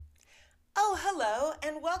Hello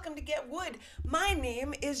and welcome to Get Wood. My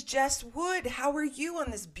name is Jess Wood. How are you on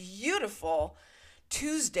this beautiful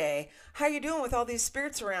Tuesday? How are you doing with all these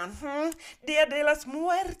spirits around? Dia de los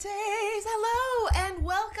Muertes. Hello and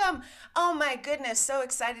welcome. Oh my goodness, so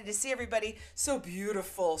excited to see everybody. So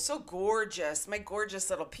beautiful, so gorgeous. My gorgeous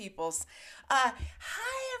little peoples. Hi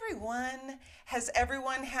everyone. Has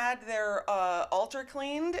everyone had their altar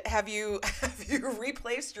cleaned? Have you have you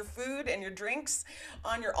replaced your food and your drinks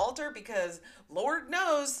on your altar? Because Lord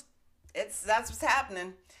knows that's what's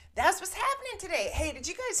happening. That's what's happening today. Hey, did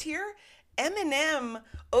you guys hear? Eminem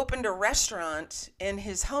opened a restaurant in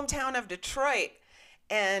his hometown of Detroit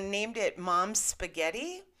and named it Mom's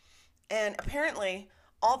Spaghetti. And apparently,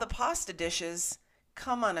 all the pasta dishes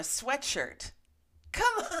come on a sweatshirt.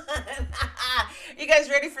 Come on. You guys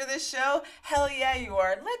ready for this show? Hell yeah, you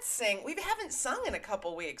are. Let's sing. We haven't sung in a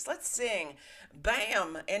couple weeks. Let's sing.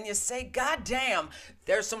 Bam. And you say, God damn,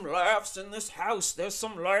 there's some laughs in this house. There's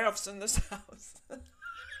some laughs in this house.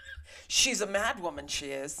 She's a mad woman, she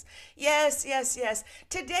is. Yes, yes, yes.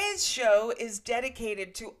 Today's show is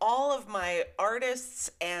dedicated to all of my artists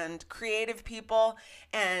and creative people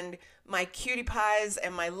and my cutie pies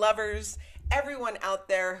and my lovers, everyone out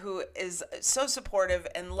there who is so supportive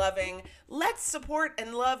and loving. Let's support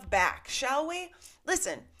and love back, shall we?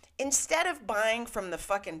 Listen. Instead of buying from the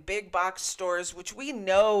fucking big box stores, which we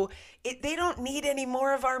know they don't need any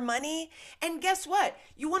more of our money. And guess what?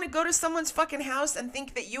 You want to go to someone's fucking house and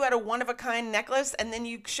think that you had a one-of-a-kind necklace, and then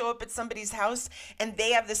you show up at somebody's house and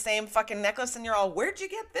they have the same fucking necklace, and you're all, where'd you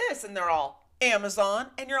get this? And they're all,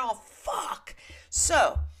 Amazon. And you're all, fuck.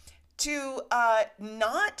 So, to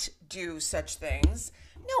not do such things,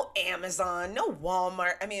 no Amazon, no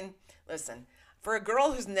Walmart. I mean, listen. For a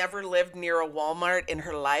girl who's never lived near a Walmart in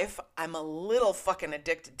her life, I'm a little fucking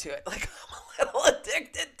addicted to it. Like, I'm a little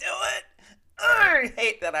addicted to it. I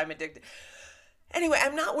hate that I'm addicted. Anyway,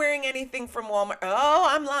 I'm not wearing anything from Walmart. Oh,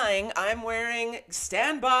 I'm lying. I'm wearing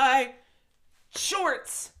standby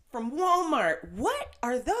shorts from Walmart. What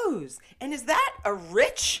are those? And is that a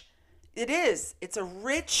rich? It is. It's a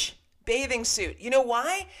rich bathing suit. You know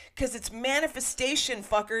why? Because it's manifestation,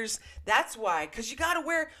 fuckers. That's why. Because you got to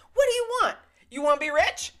wear, what do you want? You want to be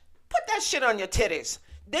rich? Put that shit on your titties.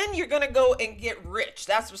 Then you're going to go and get rich.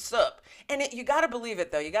 That's what's up. And you got to believe it,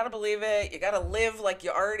 though. You got to believe it. You got to live like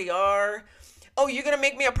you already are. Oh, you're going to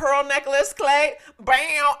make me a pearl necklace, Clay? Bam,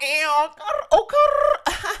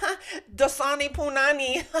 Dasani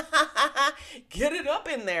Punani. Get it up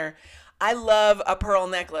in there. I love a pearl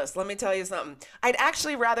necklace. Let me tell you something. I'd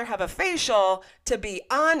actually rather have a facial, to be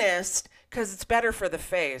honest, because it's better for the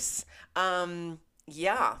face.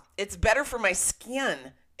 Yeah, it's better for my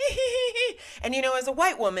skin. And you know, as a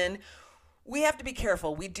white woman, we have to be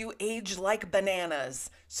careful. We do age like bananas.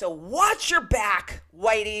 So watch your back,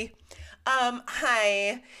 whitey.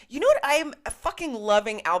 Hi. You know what? I'm fucking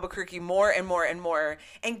loving Albuquerque more and more and more.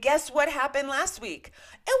 And guess what happened last week?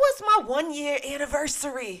 It was my 1-year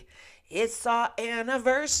anniversary. It's our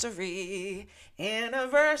anniversary.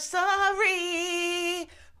 Anniversary.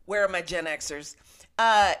 Where are my Gen Xers?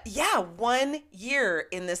 Yeah, 1 year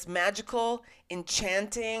in this magical,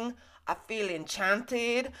 enchanting, I feel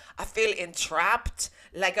enchanted, I feel entrapped,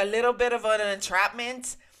 like a little bit of an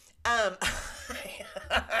entrapment.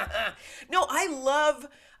 No, I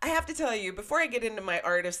have to tell you, before I get into my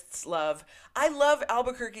artist's love, I love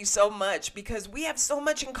Albuquerque so much because we have so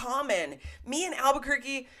much in common. Me and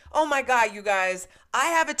Albuquerque, oh my God, you guys, I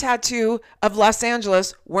have a tattoo of Los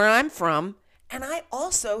Angeles, where I'm from, and I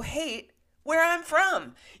also hate where I'm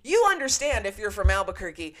from. You understand if you're from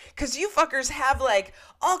Albuquerque, because you fuckers have like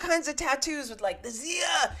all kinds of tattoos with like the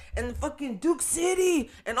Zia and the fucking Duke City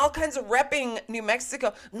and all kinds of repping New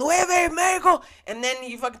Mexico, Nueve Mexico, and then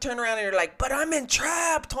you fucking turn around and you're like, but I'm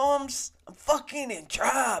entrapped, Holmes. I'm fucking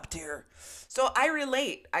entrapped here. So I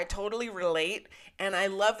relate. I totally relate. And I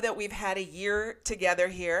love that we've had a year together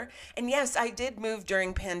here. And yes, I did move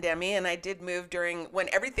during pandemic, and I did move during when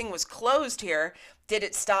everything was closed here. Did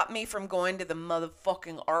it stop me from going to the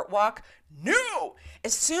motherfucking art walk? No!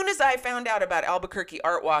 As soon as I found out about Albuquerque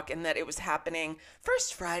Art Walk and that it was happening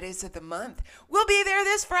first Fridays of the month, we'll be there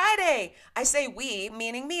this Friday. I say we,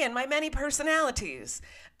 meaning me and my many personalities.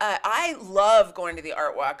 I love going to the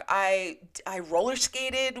art walk. I roller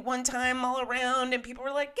skated one time all around, and people were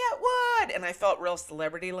like, "Get Wood," and I felt real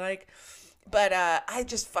celebrity-like. But I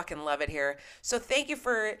just fucking love it here. So thank you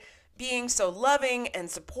for being so loving and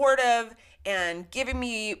supportive and giving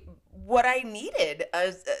me what I needed.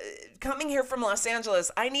 Coming here from Los Angeles,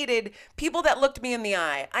 I needed people that looked me in the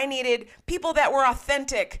eye. I needed people that were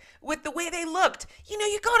authentic with the way they looked. You know,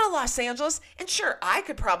 you go to Los Angeles, and sure, I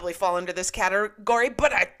could probably fall into this category,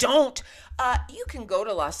 but I don't. You can go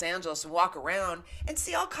to Los Angeles and walk around and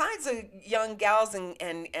see all kinds of young gals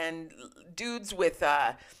and dudes with,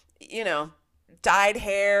 you know, dyed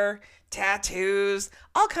hair, tattoos,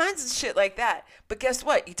 all kinds of shit like that. But guess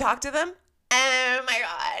what? You talk to them, oh my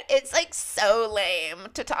God, it's like so lame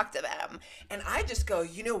to talk to them. And I just go,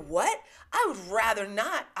 you know what? I would rather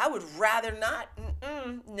not. I would rather not.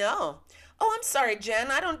 No. Oh, I'm sorry, Jen.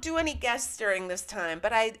 I don't do any guests during this time,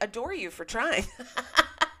 but I adore you for trying.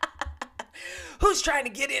 Who's trying to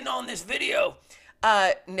get in on this video?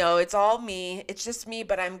 No, it's all me. It's just me,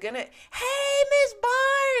 but I'm gonna, hey, Miss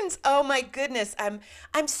Barnes. Oh my goodness. I'm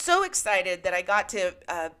so excited that I got to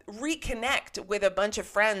reconnect with a bunch of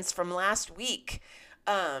friends from last week.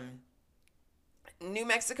 New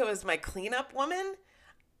Mexico is my cleanup woman.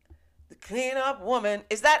 The cleanup woman.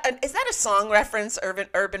 Is that a song reference,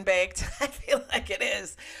 Urban Baked? I feel like it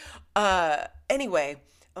is. Anyway,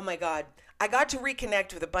 oh my God. I got to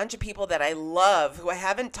reconnect with a bunch of people that I love who I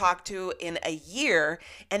haven't talked to in a year.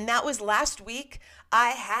 And that was last week.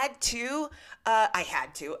 Last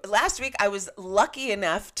week, I was lucky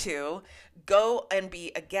enough to go and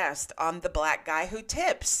be a guest on The Black Guy Who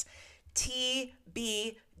Tips. TBWT.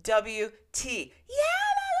 Yeah,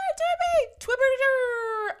 Twitter.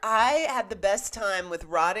 I had the best time with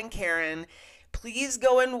Rod and Karen. Please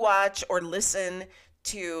go and watch or listen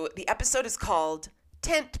to, the episode is called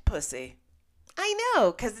Tent Pussy. I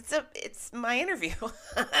know, because it's my interview.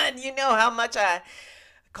 And you know how much I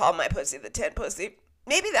call my pussy the tent pussy.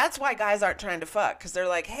 Maybe that's why guys aren't trying to fuck, because they're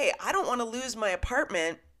like, hey, I don't want to lose my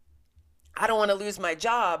apartment. I don't want to lose my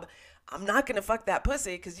job. I'm not going to fuck that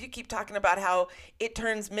pussy because you keep talking about how it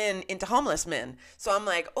turns men into homeless men. So I'm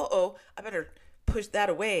like, I better push that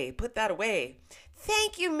away, put that away.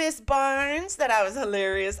 Thank you, Miss Barnes. That was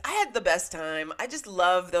hilarious. I had the best time. I just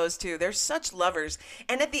love those two. They're such lovers.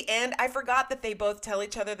 And at the end, I forgot that they both tell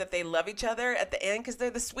each other that they love each other at the end because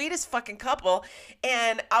they're the sweetest fucking couple.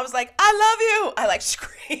 And I was like, I love you. I like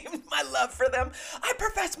screamed my love for them. I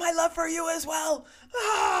profess my love for you as well.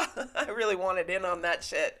 I really wanted in on that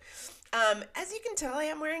shit. As you can tell, I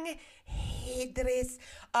am wearing a headdress,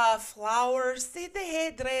 flowers. See the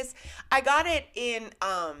headdress. I got it in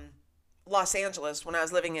Los Angeles when I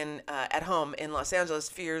was living in at home in Los Angeles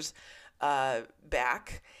a few years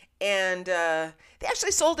back, and they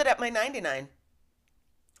actually sold it at my 99.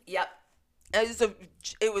 Yep.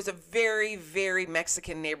 It was a very, very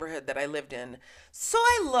Mexican neighborhood that I lived in. So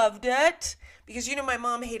I loved it because, you know, my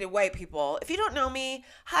mom hated white people. If you don't know me,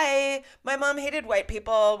 hi, my mom hated white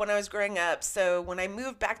people when I was growing up. So when I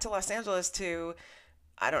moved back to Los Angeles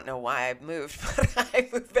I don't know why I moved, but I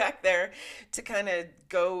moved back there to kind of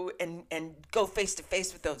go and go face to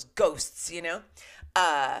face with those ghosts, you know?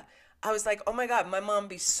 I was like, oh my God, my mom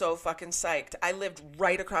be so fucking psyched. I lived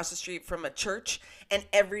right across the street from a church, and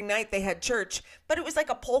every night they had church, but it was like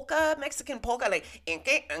a polka, Mexican polka, like,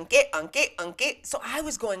 unke, unke, unke, unke. So I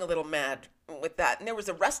was going a little mad with that. And there was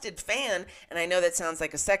a rusted fan, and I know that sounds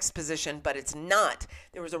like a sex position, but it's not.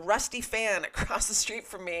 There was a rusty fan across the street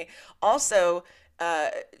from me. Also,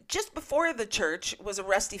 just before the church was a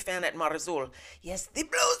rusty fan at Mar Azul. Yes, the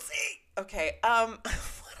Blue Sea. Okay,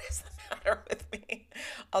 what is the matter with me?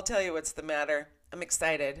 I'll tell you what's the matter. I'm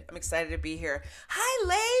excited. I'm excited to be here. Hi,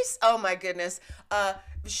 Lace. Oh my goodness.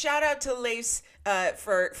 Shout out to Lace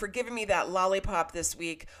for giving me that lollipop this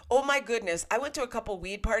week. Oh my goodness. I went to a couple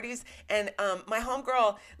weed parties, and my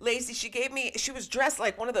homegirl, Lacey, she was dressed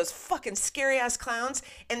like one of those fucking scary ass clowns,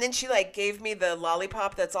 and then she like gave me the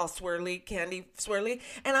lollipop that's all swirly, candy swirly,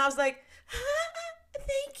 and I was like,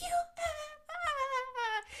 thank you.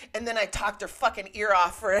 And then I talked her fucking ear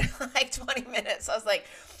off for like 20 minutes. I was like,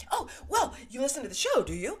 oh, well, you listen to the show,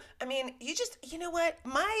 do you? I mean, you know what?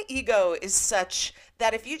 My ego is such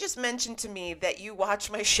that if you just mention to me that you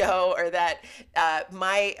watch my show or that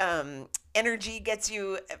my energy gets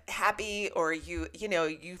you happy or you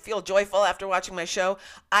feel joyful after watching my show,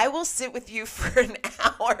 I will sit with you for an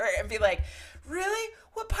hour and be like, really?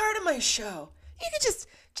 What part of my show? You could just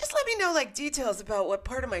let me know like details about what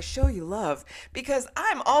part of my show you love, because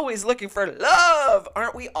I'm always looking for love.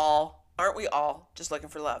 Aren't we all? Aren't we all just looking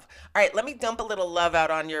for love? All right, let me dump a little love out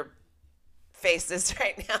on your faces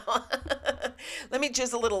right now. Let me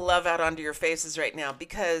just a little love out onto your faces right now,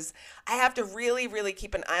 because I have to really, really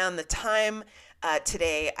keep an eye on the time.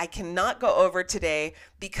 today. I cannot go over today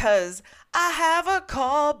because I have a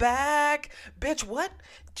callback. Bitch, what?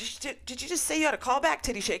 Did you just say you had a callback?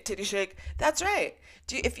 Titty shake, titty shake. That's right.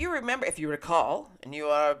 If you remember, if you recall, and you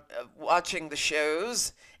are watching the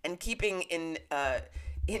shows and keeping in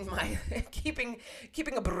my keeping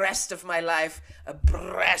abreast of my life, I've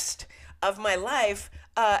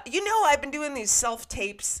been doing these self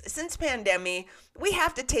tapes since pandemic. We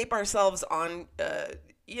have to tape ourselves on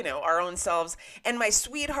our own selves. And my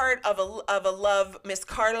sweetheart of a love, Miss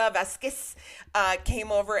Carla Vasquez,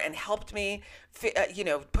 came over and helped me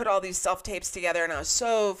put all these self tapes together, and I was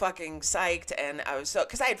so fucking psyched. And I was so,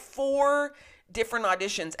 because I had 4 different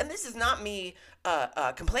auditions, and this is not me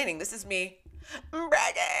complaining, this is me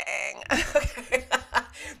bragging. Okay.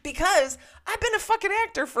 Because I've been a fucking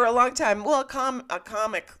actor for a long time. Well, a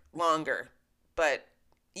comic longer, but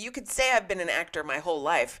you could say I've been an actor my whole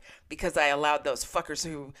life because I allowed those fuckers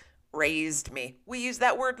who raised me, we use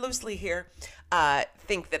that word loosely here,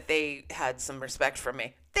 think that they had some respect for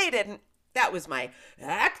me. They didn't. That was my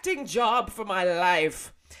acting job for my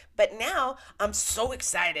life. But now I'm so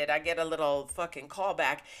excited. I get a little fucking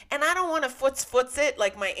callback, and I don't want to foots it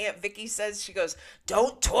like my Aunt Vicky says. She goes,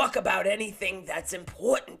 "Don't talk about anything that's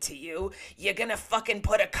important to you. You're gonna fucking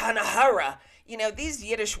put a kanahara." These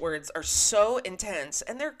Yiddish words are so intense,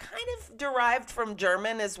 and they're kind of derived from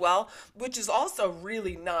German as well, which is also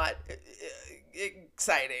really not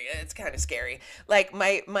exciting. It's kind of scary. Like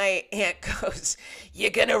my aunt goes,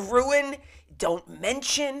 "You're gonna ruin, don't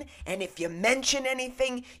mention, and if you mention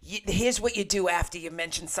anything, here's what you do after you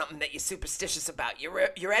mention something that you're superstitious about.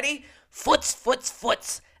 You ready?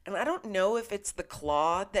 Foots. And I don't know if it's the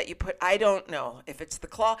claw that you put. I don't know if it's the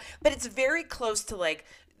claw, but it's very close to, like,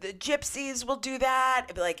 the gypsies will do that.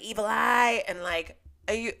 It'd be like evil eye, and like,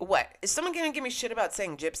 what? Is someone gonna give me shit about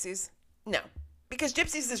saying gypsies? No. Because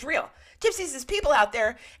gypsies is real. Gypsies is people out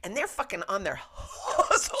there, and they're fucking on their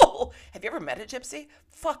hustle. Have you ever met a gypsy?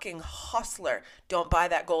 Fucking hustler. Don't buy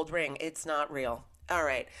that gold ring. It's not real. All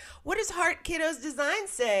right. What does Heart Kiddos Design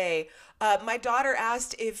say? My daughter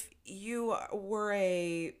asked if you were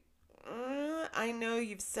I know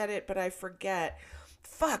you've said it, but I forget.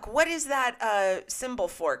 Fuck, what is that symbol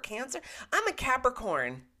for? Cancer? I'm a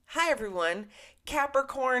Capricorn. Hi, everyone.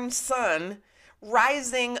 Capricorn sun,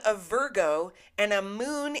 rising of Virgo, and a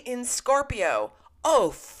moon in Scorpio.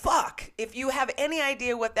 Oh, fuck. If you have any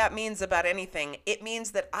idea what that means about anything, it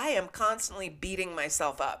means that I am constantly beating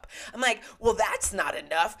myself up. I'm like, well, that's not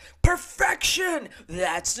enough. Perfection.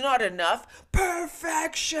 That's not enough.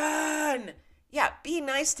 Perfection. Yeah, be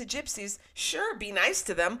nice to gypsies. Sure, be nice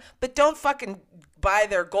to them, but don't fucking buy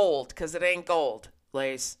their gold, because it ain't gold,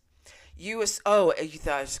 Lace. You thought it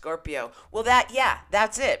was Scorpio. Well,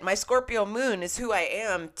 that's it. My Scorpio moon is who I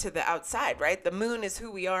am to the outside, right? The moon is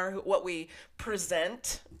who we are, what we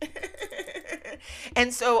present.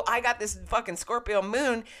 And so I got this fucking Scorpio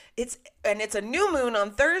moon. It's a new moon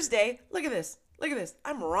on Thursday. Look at this.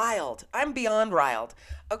 I'm riled. I'm beyond riled.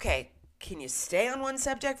 Okay. Can you stay on one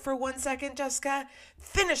subject for 1 second, Jessica?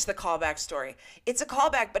 Finish the callback story. It's a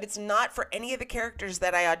callback, but it's not for any of the characters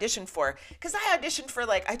that I auditioned for. Because I auditioned for,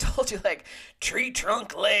 like, I told you, like, tree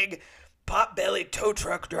trunk leg, pot belly tow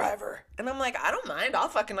truck driver. And I'm like, I don't mind. I'll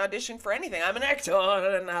fucking audition for anything. I'm an actor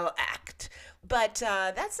and I'll act. But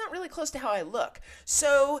that's not really close to how I look.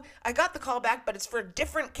 So I got the callback, but it's for a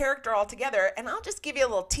different character altogether. And I'll just give you a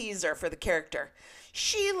little teaser for the character.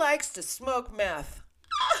 She likes to smoke meth.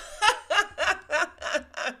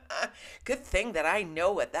 Good thing that I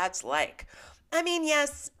know what that's like. I mean,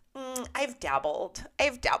 yes, I've dabbled,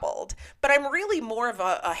 but I'm really more of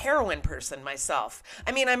a heroin person myself.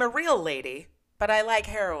 I mean, I'm a real lady, but I like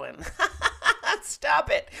heroin.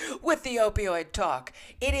 Stop it with the opioid talk.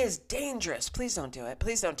 It is dangerous. Please don't do it.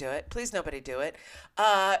 Please don't do it. Please nobody do it.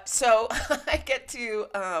 So I get to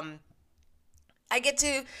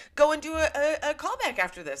go and do a callback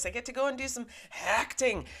after this. I get to go and do some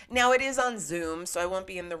acting. Now, it is on Zoom, so I won't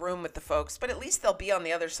be in the room with the folks, but at least they'll be on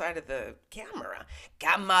the other side of the camera.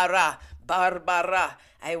 Camera, Barbara.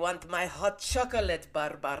 I want my hot chocolate,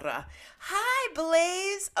 Barbara. Hi,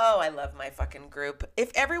 Blaze. Oh, I love my fucking group.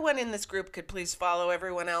 If everyone in this group could please follow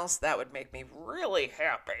everyone else, that would make me really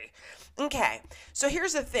happy. Okay, so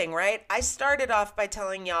here's the thing, right? I started off by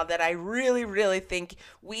telling y'all that I really, really think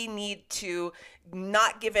we need to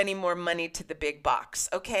not give any more money to the big box,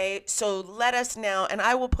 okay? So let us now, and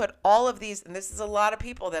I will put all of these, and this is a lot of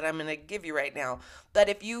people that I'm going to give you right now, but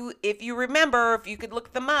if you remember, if you could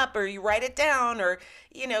look them up, or you write it down, or,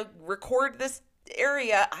 record this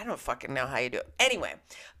area, I don't fucking know how you do it. Anyway,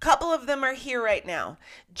 a couple of them are here right now.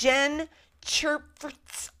 Jen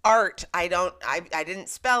Upchurch art. I didn't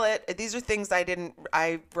spell it. These are things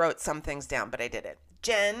I wrote some things down, but I did it.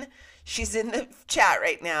 Jen, she's in the chat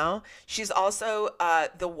right now. She's also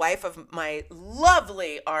the wife of my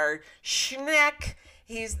lovely our Schneck.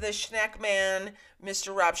 He's the Schneck man,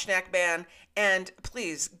 Mr. Rob Schneck man. And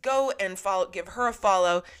please go and give her a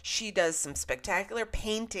follow. She does some spectacular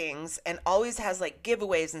paintings and always has like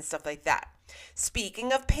giveaways and stuff like that.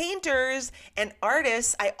 Speaking of painters and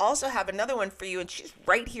artists, I also have another one for you, and she's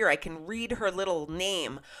right here. I can read her little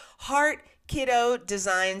name. Heart Kiddo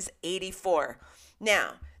Designs 84.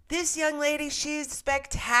 Now, this young lady, she's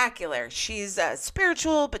spectacular. She's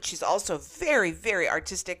spiritual, but she's also very, very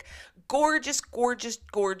artistic. Gorgeous, gorgeous,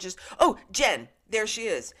 gorgeous. Oh, Jen, there she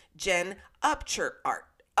is. Jen Upchurch art,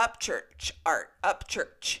 Upchurch art,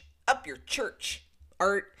 Upchurch, up your church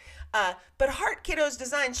art. But Heart Kiddos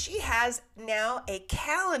Design, she has now a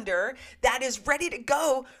calendar that is ready to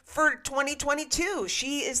go for 2022.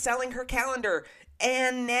 She is selling her calendar,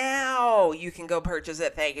 and now you can go purchase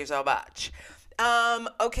it. Thank you so much.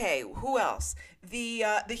 Okay, who else? The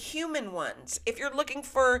human ones. If you're looking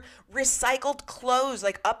for recycled clothes,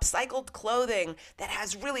 like upcycled clothing that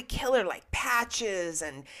has really killer like patches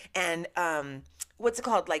and what's it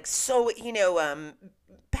called? Like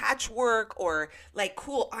patchwork or like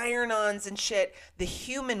cool iron-ons and shit. The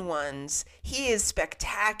human ones, he is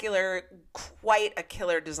spectacular, quite a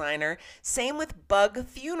killer designer. Same with Bug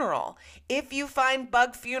Funeral. If you find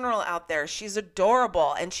Bug Funeral out there, she's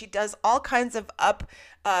adorable, and she does all kinds of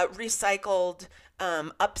upcycled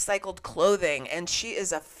clothing, and she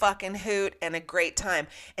is a fucking hoot and a great time.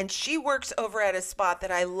 And she works over at a spot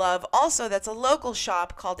that I love also, that's a local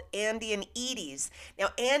shop called Andy and Edie's. Now,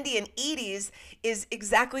 Andy and Edie's is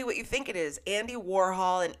exactly what you think it is. Andy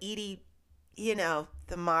Warhol and Edie, the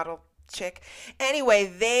model chick. Anyway,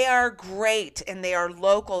 they are great, and they are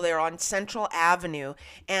local. They're on Central Avenue,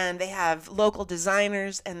 and they have local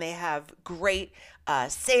designers, and they have great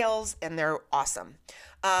sales, and they're awesome.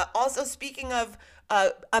 Also, speaking of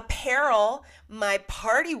apparel, my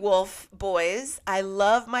Party Wolf boys, I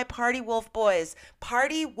love my Party Wolf boys.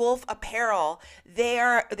 Party Wolf apparel, they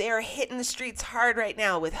are hitting the streets hard right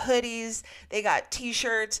now with hoodies. They got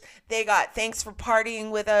t-shirts. They got thanks for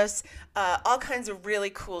partying with us. All kinds of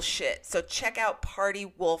really cool shit. So check out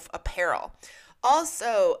Party Wolf apparel.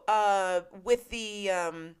 Also, with the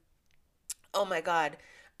oh my God.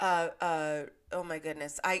 Oh my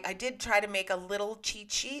goodness. I did try to make a little cheat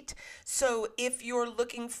sheet. So if you're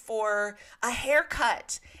looking for a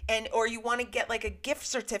haircut or you want to get like a gift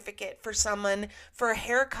certificate for someone for a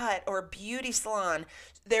haircut or a beauty salon,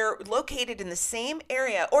 they're located in the same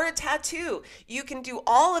area, or a tattoo. You can do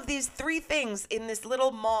all of these three things in this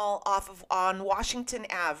little mall on Washington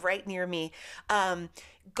Ave right near me.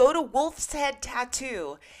 Go to Wolf's Head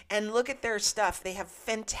Tattoo and look at their stuff. They have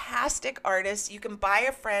fantastic artists. You can buy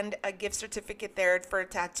a friend a gift certificate there for a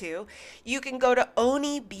tattoo. You can go to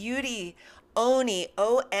Oni Beauty,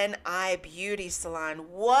 O-N-I Beauty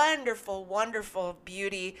Salon. Wonderful, wonderful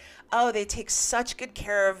beauty. Oh, they take such good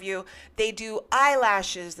care of you. They do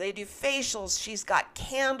eyelashes. They do facials. She's got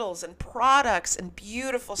candles and products and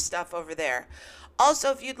beautiful stuff over there.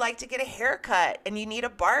 Also, if you'd like to get a haircut and you need a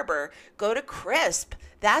barber, go to Crisp.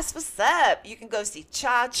 That's what's up. You can go see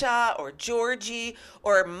Cha-Cha or Georgie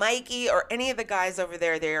or Mikey or any of the guys over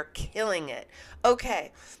there. They're killing it.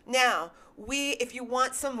 Okay, now, if you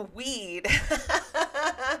want some weed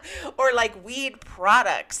or like weed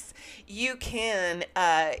products, you can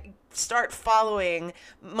start following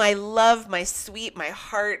my love, my sweet, my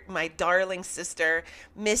heart, my darling sister,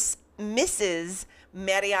 Mrs.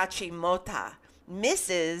 Mariachi Mota.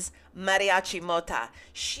 Mrs. Mariachi Mota.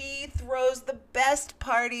 She throws the best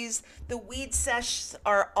parties. The weed sessions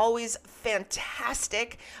are always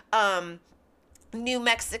fantastic. New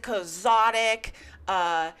Mexico Zodic,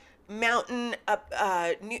 Mountain,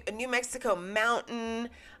 New Mexico Mountain,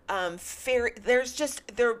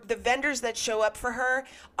 the vendors that show up for her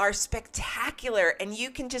are spectacular, and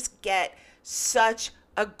you can just get such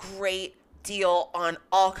a great deal on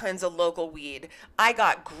all kinds of local weed. I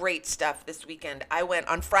got great stuff this weekend. I went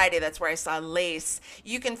on Friday. That's where I saw Lace.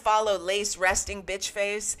 You can follow Lace Resting Bitch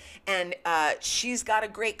Face, and she's got a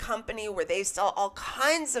great company where they sell all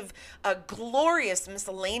kinds of glorious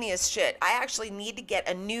miscellaneous shit. I actually need to get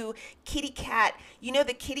a new kitty cat. You know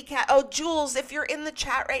the kitty cat? Oh, Jules, if you're in the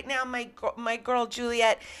chat right now, my girl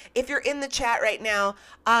Juliet, if you're in the chat right now,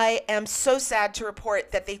 I am so sad to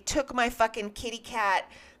report that they took my fucking kitty cat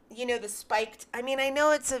you know, the spiked, I mean, I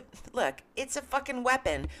know it's a fucking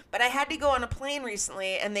weapon, but I had to go on a plane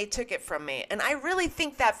recently and they took it from me. And I really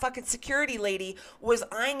think that fucking security lady was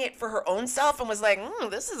eyeing it for her own self and was like,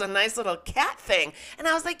 this is a nice little cat thing. And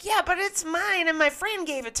I was like, yeah, but it's mine and my friend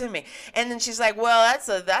gave it to me. And then she's like, well,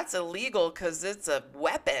 that's illegal because it's a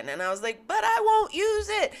weapon. And I was like, but I won't use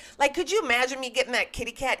it. Like, could you imagine me getting that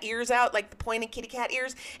kitty cat ears out, like the pointed kitty cat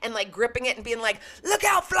ears, and like gripping it and being like, look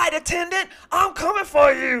out, flight attendant, I'm coming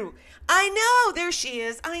for you. I know, there she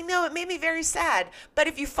is. I know, it made me very sad. But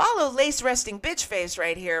if you follow Lace Resting Bitch Face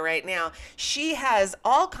right here, right now, she has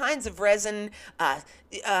all kinds of resin, what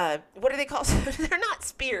are they called? They're not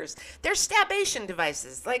spears. They're stabation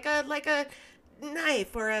devices, like a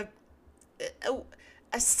knife or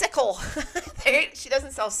a sickle. She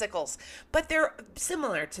doesn't sell sickles, but they're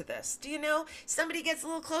similar to this. Do you know? Somebody gets a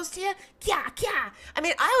little close to you, yeah. I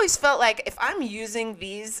mean, I always felt like if I'm using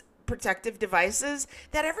these protective devices,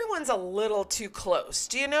 that everyone's a little too close.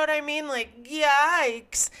 Do you know what I mean? Like,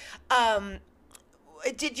 yikes.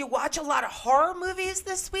 Did you watch a lot of horror movies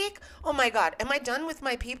this week? Oh my God. Am I done with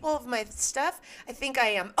my people of my stuff? I think I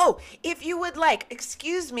am. Oh, if you would like,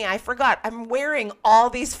 excuse me, I forgot. I'm wearing all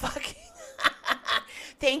these fucking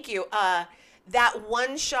thank you. That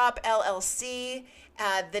One Shop LLC,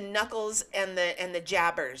 the Knuckles and the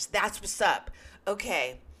Jabbers. That's what's up.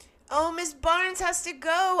 Okay. Oh, Miss Barnes has to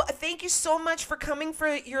go. Thank you so much for coming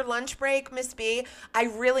for your lunch break, Miss B. I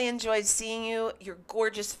really enjoyed seeing you. Your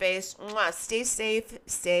gorgeous face. Mwah. Stay safe,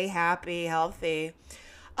 stay happy, healthy.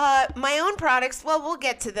 My own products, well, we'll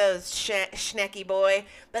get to those, Schnecky boy,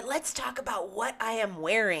 but let's talk about what I am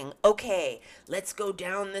wearing. Okay, let's go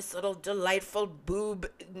down this little delightful boob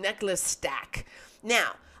necklace stack.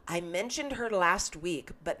 Now, I mentioned her last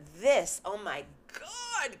week, but this, oh my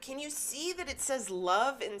God, can you see that it says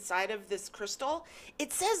love inside of this crystal?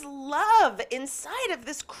 It says love inside of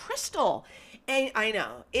this crystal. And I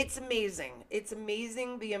know, it's amazing. It's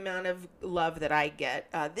amazing the amount of love that I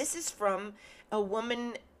get. This is from a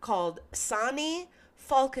woman called Sani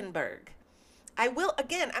Falkenberg. I'm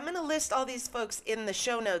going to list all these folks in the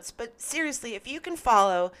show notes, but seriously, if you can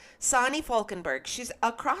follow Sani Falkenberg, she's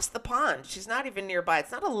across the pond. She's not even nearby.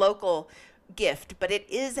 It's not a local gift, but it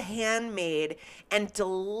is handmade and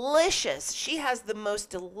delicious. She has the most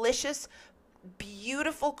delicious,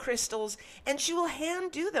 beautiful crystals, and she will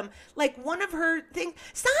hand do them. Like one of her things,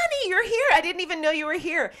 Sani, you're here. I didn't even know you were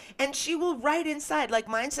here. And she will write inside, like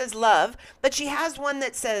mine says love, but she has one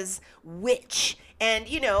that says witch, and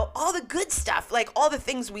you know, all the good stuff, like all the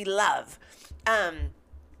things we love.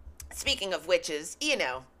 Speaking of witches, you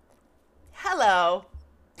know, hello.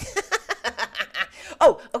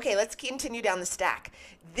 Oh, okay, let's continue down the stack.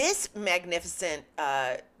 This magnificent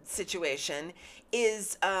situation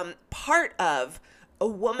is part of a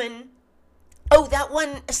woman. Oh, that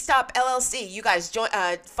One Stop LLC. You guys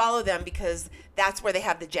follow them because that's where they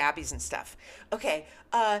have the jabbies and stuff. Okay,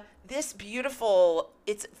 this beautiful,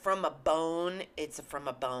 it's from a bone. It's from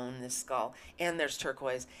a bone, this skull. And there's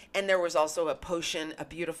turquoise. And there was also a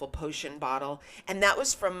beautiful potion bottle. And that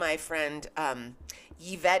was from my friend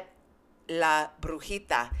Yvette La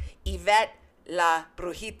Brujita. Yvette La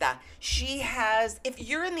Brujita. She has, if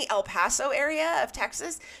you're in the El Paso area of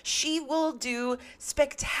Texas, she will do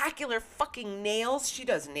spectacular fucking nails. She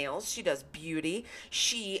does nails. She does beauty.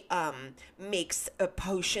 She makes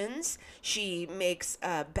potions. She makes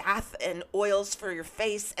bath and oils for your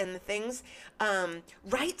face and the things.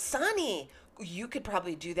 Right, Sani? You could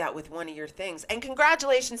probably do that with one of your things. And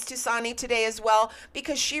congratulations to Sani today as well,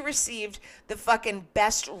 because she received the fucking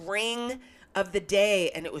best ring of the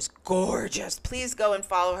day, and it was gorgeous. Please go and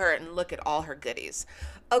follow her and look at all her goodies.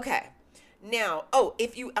 Okay, now,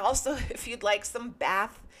 if you'd like some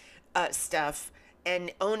bath stuff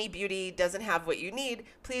and Oni Beauty doesn't have what you need,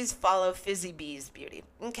 please follow Fizzy Bees Beauty.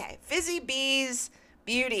 Okay, Fizzy Bees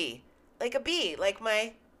Beauty, like a bee, like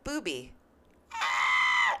my boobie.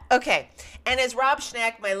 Okay, and as Rob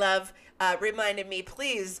Schneck, my love, reminded me,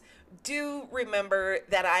 please do remember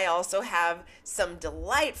that I also have some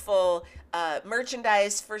delightful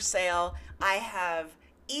merchandise for sale. I have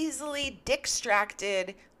easily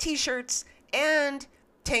distracted t-shirts and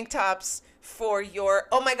tank tops for your,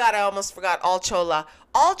 oh my God, I almost forgot, All Chola.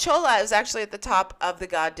 All Chola is actually at the top of the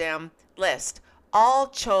goddamn list. All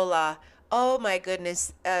Chola. Oh my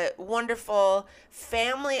goodness. Wonderful,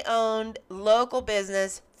 family-owned, local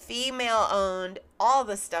business, female-owned, all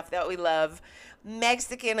the stuff that we love,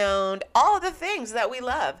 Mexican-owned, all the things that we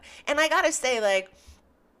love. And I gotta say, like,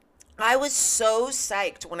 I was so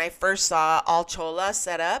psyched when I first saw All Chola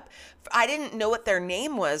set up. I didn't know what their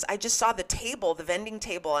name was. I just saw the table, the vending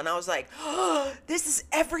table, and I was like, oh, this is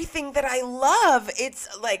everything that I love. It's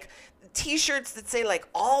like t-shirts that say like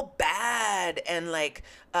all bad and like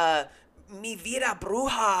Mi Vida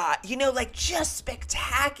Bruja, like just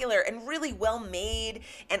spectacular and really well made.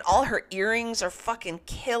 And all her earrings are fucking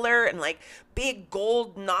killer and like big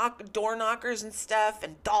gold door knockers and stuff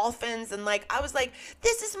and dolphins. And like, I was like,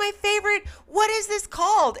 this is my favorite. What is this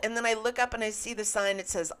called? And then I look up and I see the sign. It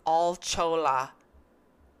says All Chola.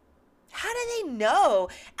 How do they know?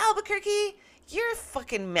 Albuquerque, you're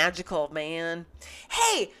fucking magical, man.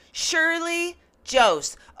 Hey, Shirley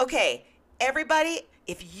Jose. Okay, everybody,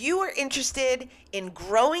 if you are interested in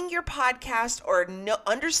growing your podcast or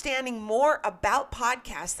understanding more about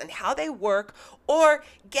podcasts and how they work, or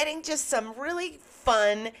getting just some really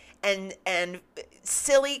fun and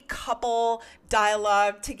silly couple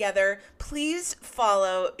dialogue together, please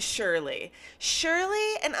follow Shirley.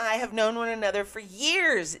 Shirley and I have known one another for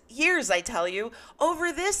years, I tell you,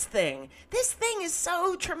 over this thing. This thing is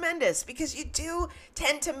so tremendous because you do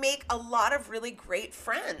tend to make a lot of really great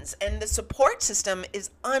friends, and the support system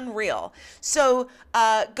is unreal. So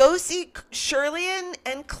go see Shirley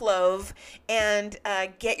and Clove and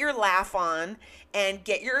get your laugh on and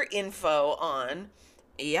get your info on.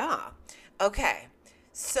 Yeah. Okay.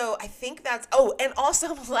 So I think that's, and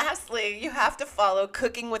also lastly, you have to follow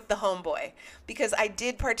Cooking with the Homeboy, because I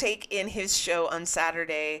did partake in his show on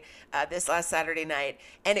Saturday, this last Saturday night,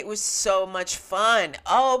 and it was so much fun.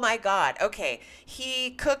 Oh my God. Okay.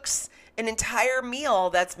 He cooks an entire meal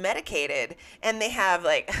that's medicated, and they have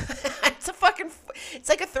like, it's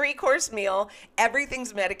like a 3-course meal.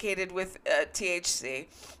 Everything's medicated with THC.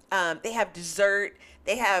 They have dessert,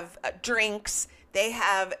 they have drinks, they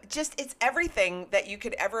have it's everything that you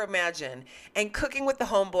could ever imagine. And Cooking with the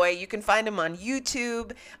Homeboy, you can find him on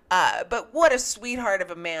YouTube. But what a sweetheart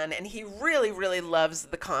of a man. And he really, really loves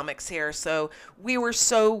the comics here. So we were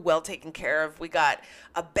so well taken care of. We got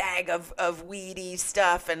a bag of weedy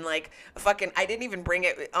stuff and like I didn't even bring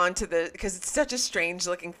it onto because it's such a strange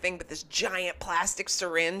looking thing, but this giant plastic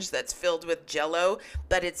syringe that's filled with Jell-O,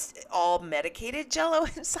 but it's all medicated Jell-O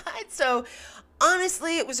inside. So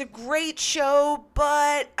honestly, it was a great show,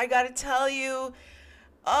 but I gotta tell you,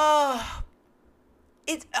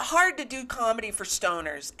 it's hard to do comedy for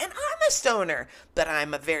stoners. And I'm a stoner, but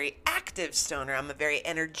I'm a very active stoner. I'm a very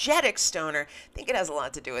energetic stoner. I think it has a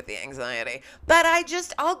lot to do with the anxiety. But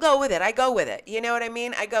I'll go with it. I go with it. You know what I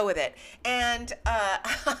mean? I go with it. And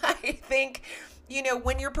I think,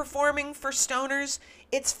 when you're performing for stoners,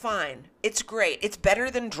 it's fine. It's great. It's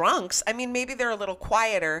better than drunks. I mean, maybe they're a little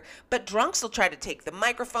quieter, but drunks will try to take the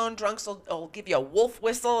microphone. Drunks will give you a wolf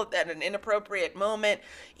whistle at an inappropriate moment.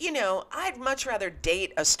 I'd much rather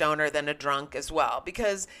date a stoner than a drunk as well,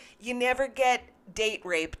 because you never get date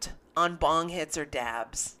raped on bong hits or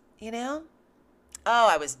dabs, Oh,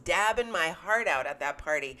 I was dabbing my heart out at that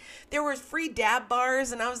party. There were free dab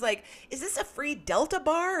bars, and I was like, is this a free Delta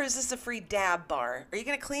bar or is this a free dab bar? Are you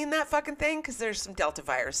going to clean that fucking thing? Because there's some Delta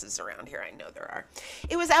viruses around here. I know there are.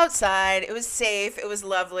 It was outside. It was safe. It was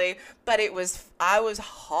lovely. But I was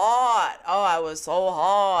hot. Oh, I was so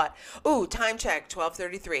hot. Ooh, time check,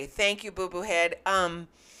 12:33. Thank you, Boo Boo Head. I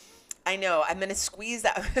know. I'm going to squeeze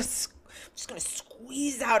that. I'm just going to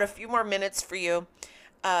squeeze out a few more minutes for you.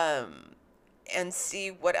 And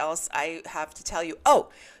see what else I have to tell you. Oh,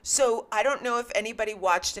 so I don't know if anybody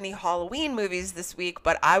watched any Halloween movies this week,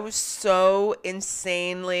 but I was so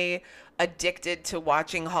insanely addicted to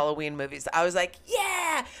watching Halloween movies. I was like,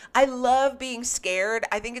 yeah, I love being scared.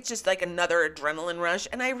 I think it's just like another adrenaline rush.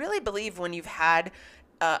 And I really believe when you've had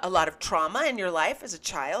a lot of trauma in your life as a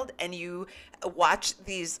child and you watch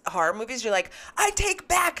these horror movies, you're like, I take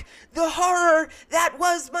back the horror that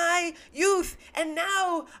was my youth, and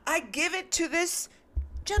now I give it to this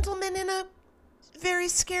gentleman in a very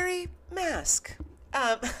scary mask.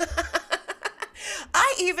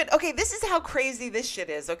 Okay, this is how crazy this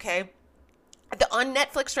shit is, okay? On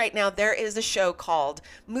Netflix right now, there is a show called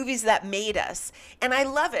Movies That Made Us. And I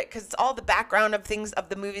love it because it's all the background of things, of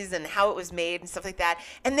the movies and how it was made and stuff like that.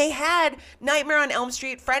 And they had Nightmare on Elm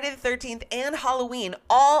Street, Friday the 13th, and Halloween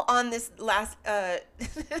all on this last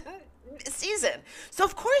season. So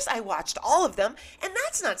of course I watched all of them, and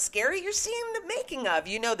that's not scary. You're seeing the making of,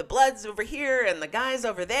 the blood's over here and the guy's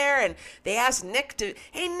over there, and they asked Nick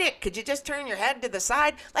hey Nick, could you just turn your head to the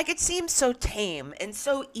side? Like, it seems so tame and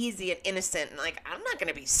so easy and innocent, and like, I'm not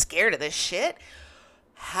gonna be scared of this shit.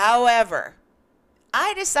 However,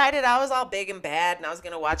 I decided I was all big and bad and I was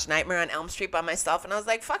going to watch Nightmare on Elm Street by myself. And I was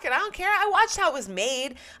like, fuck it, I don't care. I watched how it was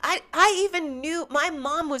made. I even knew my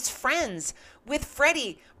mom was friends with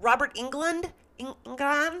Freddie, Robert Englund,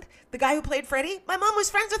 the guy who played Freddie. My mom was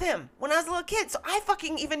friends with him when I was a little kid. So I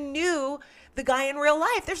fucking even knew the guy in real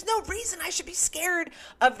life. There's no reason I should be scared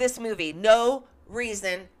of this movie. No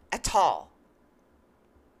reason at all.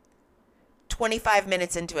 25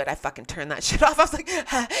 minutes into it, I fucking turned that shit off. I was like, oh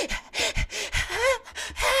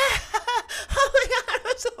my God, it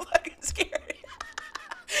was so fucking scary.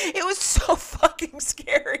 It was so fucking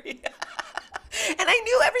scary. And I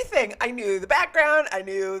knew everything. I knew the background. I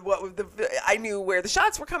knew I knew where the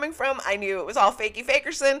shots were coming from. I knew it was all fakey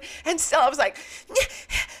fakerson. And still I was like,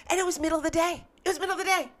 and it was middle of the day. It was middle of the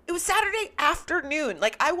day. It was Saturday afternoon.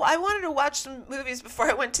 Like I wanted to watch some movies before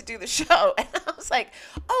I went to do the show. And I was like,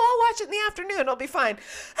 oh, I'll watch it in the afternoon. It'll be fine.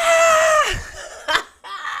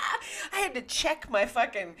 I had to check my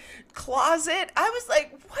fucking closet. I was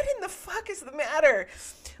like, what in the fuck is the matter?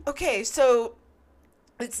 Okay, so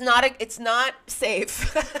it's not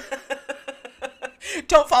safe.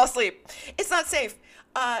 Don't fall asleep. It's not safe.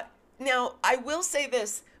 Now, I will say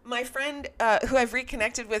this. My friend who I've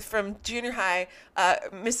reconnected with from junior high,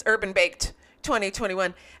 Miss Urban Baked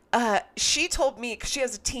 2021, she told me, because she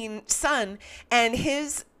has a teen son, and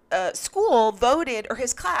his school voted, or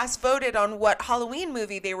his class voted on what Halloween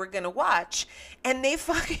movie they were going to watch. And they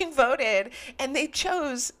fucking voted, and they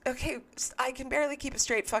chose, okay, I can barely keep a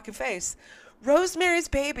straight fucking face, Rosemary's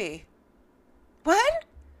Baby. What?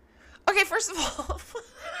 Okay, first of all,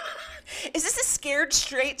 is this a scared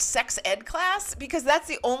straight sex ed class? Because that's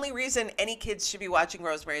the only reason any kids should be watching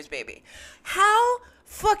Rosemary's Baby. How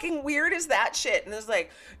fucking weird is that shit? And it's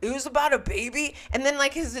like, it was about a baby. And then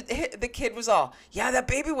like the kid was all, yeah, that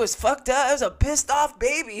baby was fucked up. It was a pissed off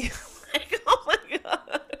baby. Like, oh my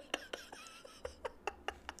God.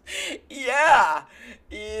 Yeah.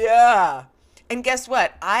 And guess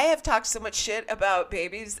what? I have talked so much shit about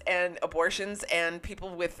babies and abortions and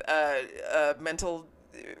people with mental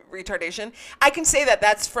retardation. I can say that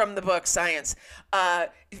that's from the book Science. That's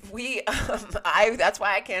why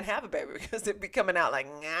I can't have a baby, because it'd be coming out like,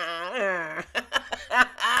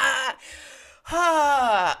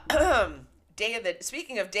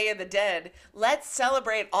 Speaking of Day of the Dead, let's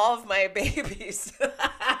celebrate all of my babies.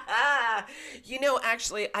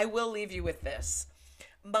 Actually, I will leave you with this.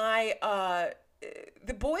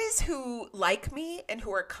 The boys who like me and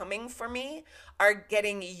who are coming for me are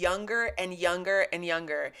getting younger and younger and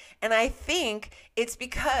younger. And I think it's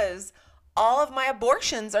because all of my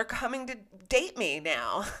abortions are coming to date me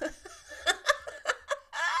now.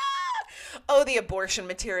 Oh, the abortion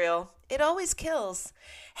material. It always kills.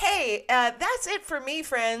 Hey, that's it for me,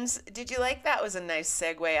 friends. Did you like that? Was a nice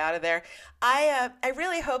segue out of there. I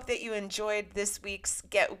really hope that you enjoyed this week's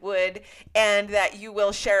Get Wood, and that you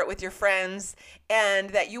will share it with your friends, and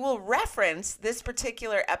that you will reference this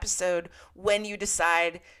particular episode when you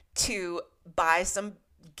decide to buy some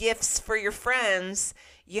gifts for your friends.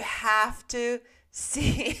 You have to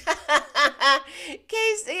see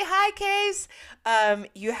Casey. Hi, Case.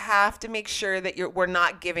 You have to make sure that we're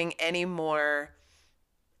not giving any more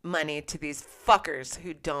money to these fuckers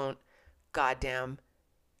who don't goddamn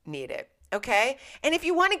need it. Okay? And if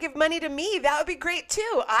you want to give money to me, that would be great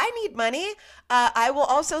too. I need money. I will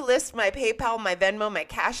also list my PayPal, my Venmo, my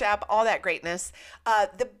Cash App, all that greatness.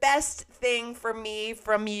 The best thing for me,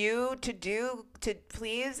 from you to do, to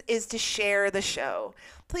please, is to share the show.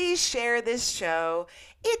 Please share this show.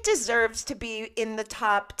 It deserves to be in the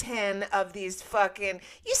top 10 of these fucking...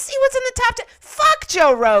 You see what's in the top 10? Fuck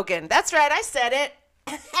Joe Rogan. That's right, I said it.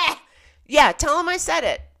 Yeah, tell him I said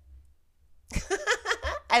it.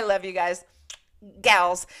 I love you guys,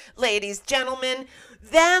 gals, ladies, gentlemen,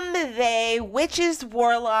 them, they, witches,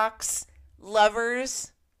 warlocks,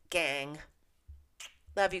 lovers, gang.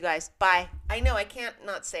 Love you guys. Bye. I know I can't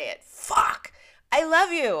not say it. Fuck. I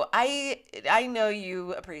love you. I know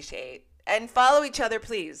you appreciate. And follow each other,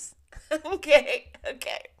 please. Okay.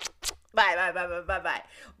 Bye.